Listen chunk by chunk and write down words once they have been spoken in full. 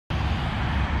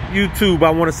YouTube, I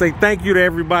want to say thank you to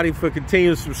everybody for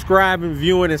continuing subscribing,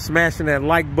 viewing, and smashing that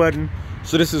like button.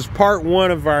 So this is part one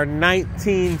of our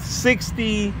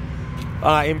 1960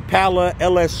 Impala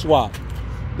LS swap.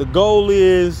 The goal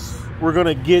is we're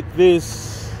gonna get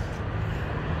this.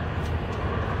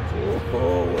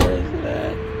 Oh, where is it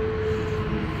at?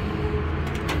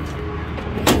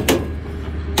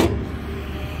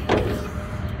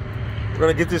 We're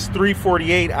gonna get this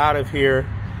 348 out of here.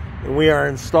 And we are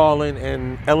installing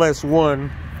an Ls1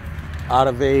 out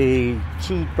of a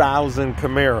 2000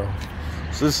 Camaro.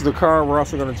 So this is the car. We're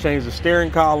also going to change the steering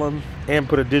column and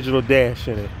put a digital dash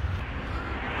in it.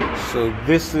 So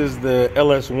this is the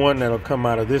Ls1 that'll come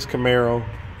out of this Camaro,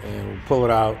 and we'll pull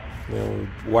it out, then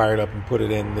we'll wire it up and put it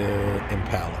in the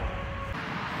Impala.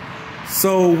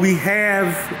 So we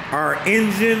have our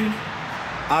engine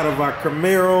out of our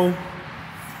Camaro.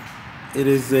 It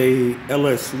is a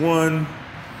Ls1.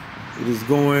 It is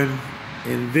going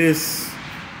in this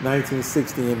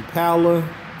 1960 Impala.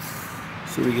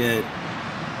 So we got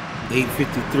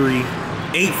 853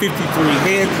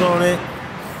 heads on it.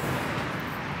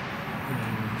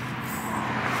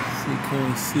 So you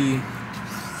can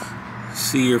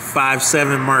see your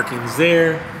 5.7 markings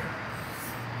there.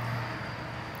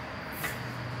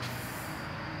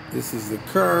 This is the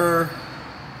car.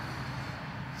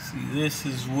 See, this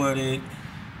is what it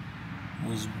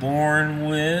was born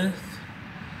with,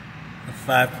 a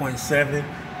 5.7.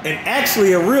 And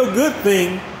actually, a real good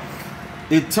thing,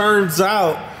 it turns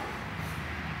out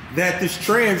that this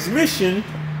transmission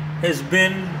has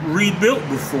been rebuilt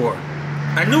before.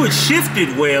 I knew it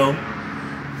shifted well,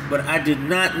 but I did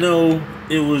not know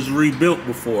it was rebuilt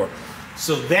before.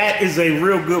 So that is a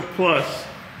real good plus,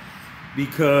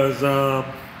 because you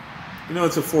know,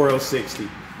 it's a 4L60.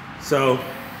 So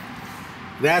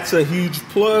that's a huge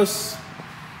plus.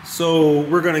 So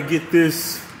we're gonna get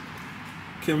this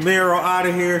Camaro out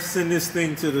of here, send this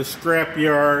thing to the scrap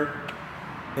yard,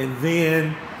 and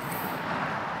then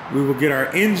we will get our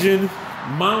engine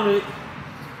mounted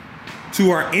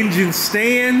to our engine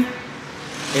stand,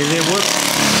 and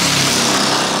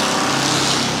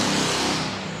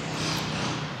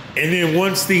then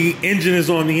once the engine is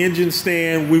on the engine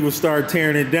stand, we will start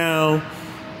tearing it down.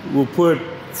 We'll put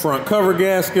front cover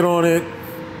gasket on it,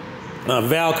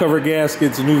 valve cover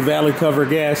gaskets, a new valley cover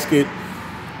gasket,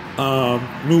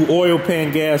 new oil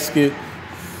pan gasket.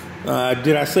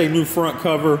 Did I say new front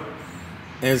cover?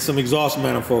 And some exhaust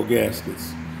manifold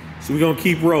gaskets. So we're gonna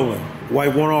keep rolling.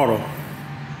 White One Auto.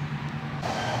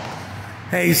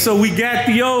 Hey, so we got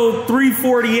the old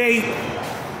 348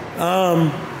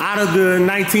 out of the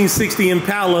 1960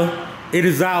 Impala. It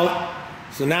is out.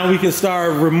 So now we can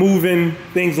start removing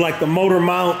things like the motor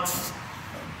mounts,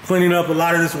 cleaning up a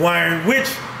lot of this wiring,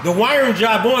 which the wiring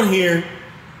job on here,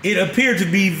 it appeared to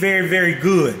be very, very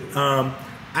good.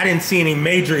 I didn't see any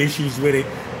major issues with it.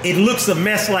 It looks a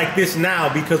mess like this now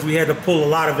because we had to pull a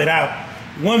lot of it out.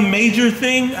 One major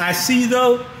thing I see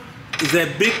though is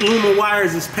that big Luma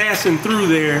wires is passing through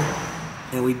there,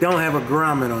 and we don't have a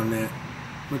grommet on that.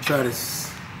 I'm gonna try to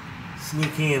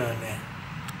sneak in on that.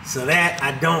 So that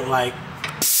I don't like.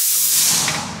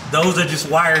 Those are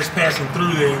just wires passing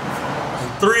through there.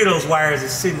 And 3 of those wires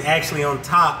is sitting actually on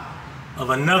top of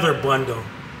another bundle.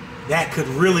 That could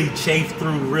really chafe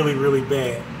through really, really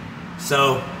bad.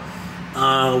 So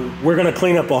we're gonna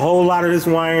clean up a whole lot of this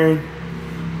wiring.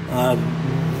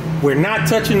 We're not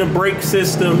touching the brake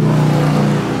system,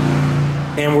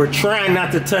 and we're trying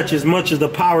not to touch as much of the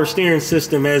power steering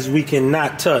system as we can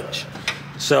not touch.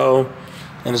 So,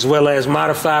 and as well as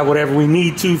modify whatever we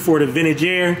need to for the vintage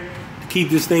air to keep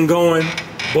this thing going.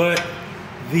 But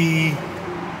the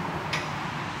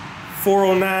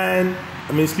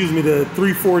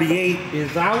 348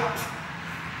 is out,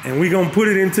 and we're gonna put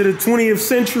it into the 20th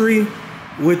century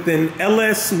with an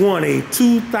Ls1, a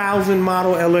 2000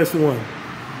 model Ls1.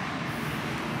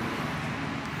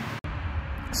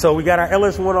 So we got our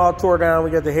Ls1 all tore down, we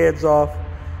got the heads off,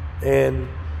 and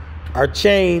our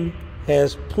chain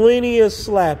has plenty of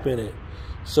slap in it.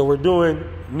 So we're doing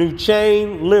new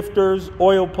chain, lifters,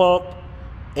 oil pump,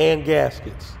 and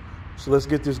gaskets. So let's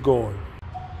get this going.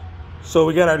 So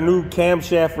we got our new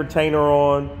camshaft retainer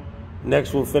on.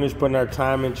 Next we'll finish putting our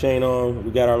timing chain on.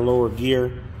 We got our lower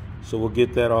gear, so we'll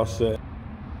get that all set.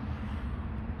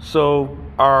 So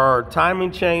our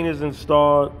timing chain is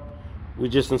installed. We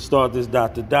just installed this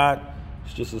dot to dot.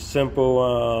 It's just a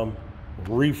simple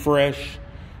refresh.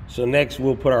 So next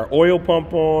we'll put our oil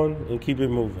pump on and keep it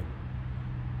moving.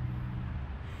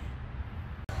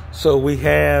 So we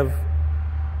have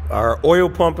our oil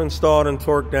pump installed and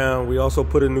torqued down. We also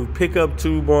put a new pickup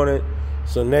tube on it.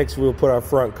 So next we'll put our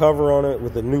front cover on it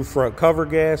with a new front cover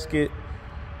gasket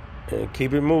and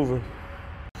keep it moving.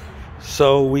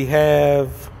 So we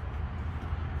have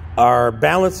our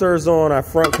balancers on, our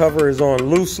front cover is on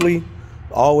loosely.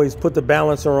 Always put the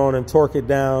balancer on and torque it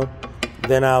down.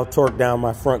 Then I'll torque down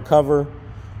my front cover.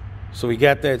 So we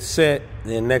got that set.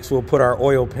 Then next we'll put our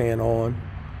oil pan on.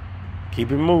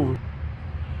 Keep it moving.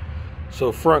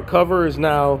 So front cover is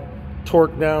now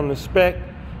torqued down to spec.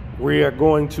 We are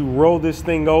going to roll this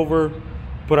thing over,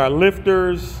 put our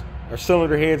lifters, our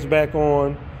cylinder heads back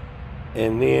on,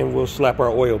 and then we'll slap our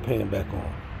oil pan back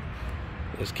on.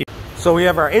 Let's keep. So we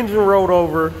have our engine rolled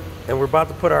over and we're about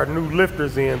to put our new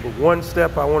lifters in, but one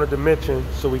step I wanted to mention.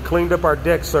 So we cleaned up our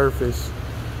deck surface.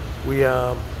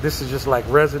 This is just like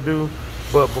residue,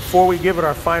 but before we give it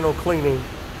our final cleaning,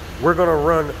 we're gonna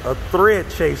run a thread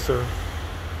chaser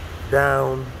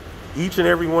down each and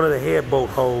every one of the head bolt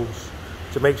holes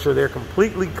to make sure they're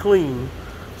completely clean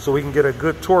so we can get a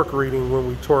good torque reading when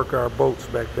we torque our bolts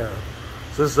back down.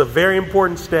 So this is a very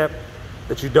important step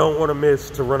that you don't want to miss,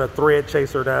 to run a thread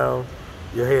chaser down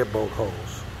your head bolt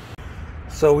holes.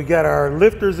 So we got our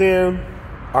lifters in,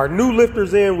 our new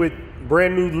lifters in with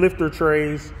brand new lifter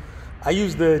trays. I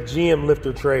use the GM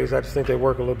lifter trays. I just think they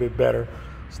work a little bit better.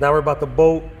 So now we're about to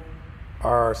bolt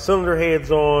our cylinder heads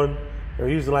on. We're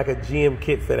using like a GM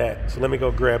kit for that. So let me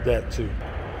go grab that too.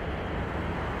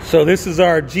 So this is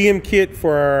our GM kit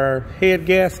for our head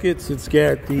gaskets. It's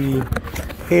got the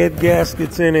head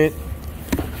gaskets in it.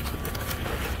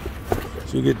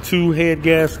 So you get 2 head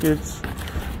gaskets,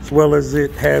 as well as it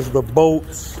has the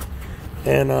bolts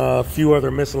and a few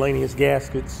other miscellaneous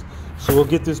gaskets. So we'll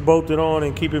get this bolted on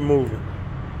and keep it moving.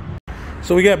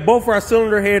 So we got both our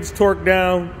cylinder heads torqued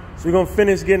down. So we're gonna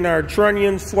finish getting our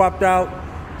trunnions swapped out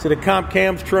to the comp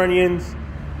cams trunnions.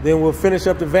 Then we'll finish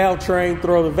up the valve train,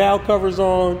 throw the valve covers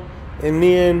on, and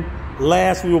then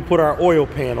last we will put our oil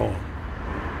pan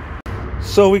on.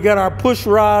 So we got our push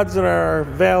rods and our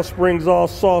valve springs all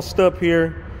sauced up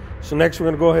here. So next we're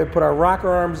gonna go ahead and put our rocker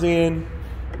arms in.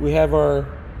 We have our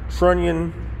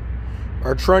trunnion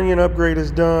upgrade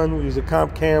is done. We use a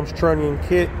comp cams trunnion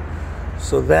kit.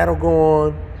 So that'll go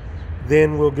on.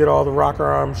 Then we'll get all the rocker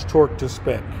arms torqued to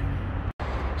spec.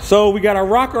 So we got our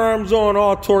rocker arms on,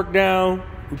 all torqued down.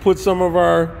 We put some of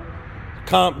our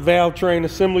comp valve train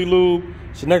assembly lube.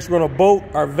 So next we're gonna bolt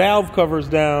our valve covers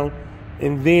down,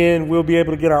 and then we'll be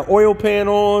able to get our oil pan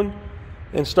on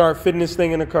and start fitting this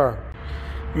thing in the car.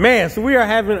 Man, so we are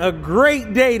having a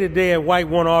great day today at White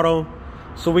 1 Auto.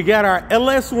 So we got our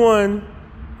LS1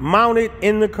 mounted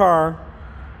in the car.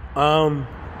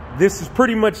 This is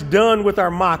pretty much done with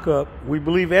our mock-up. We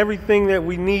believe everything that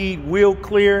we need will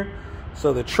clear.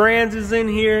 So the trans is in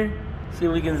here. See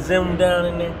if we can zoom down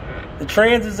in there. The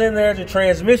trans is in there, the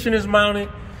transmission is mounted.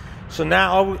 So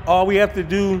now all we have to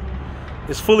do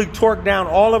is fully torque down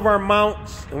all of our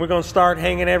mounts, and we're gonna start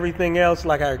hanging everything else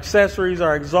like our accessories,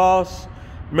 our exhaust,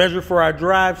 measure for our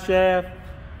drive shaft,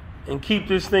 and keep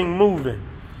this thing moving.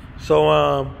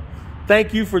 So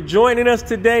thank you for joining us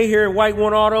today here at White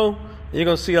 1 Auto. You're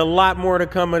gonna see a lot more to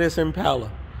come of this Impala.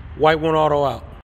 White 1 Auto out.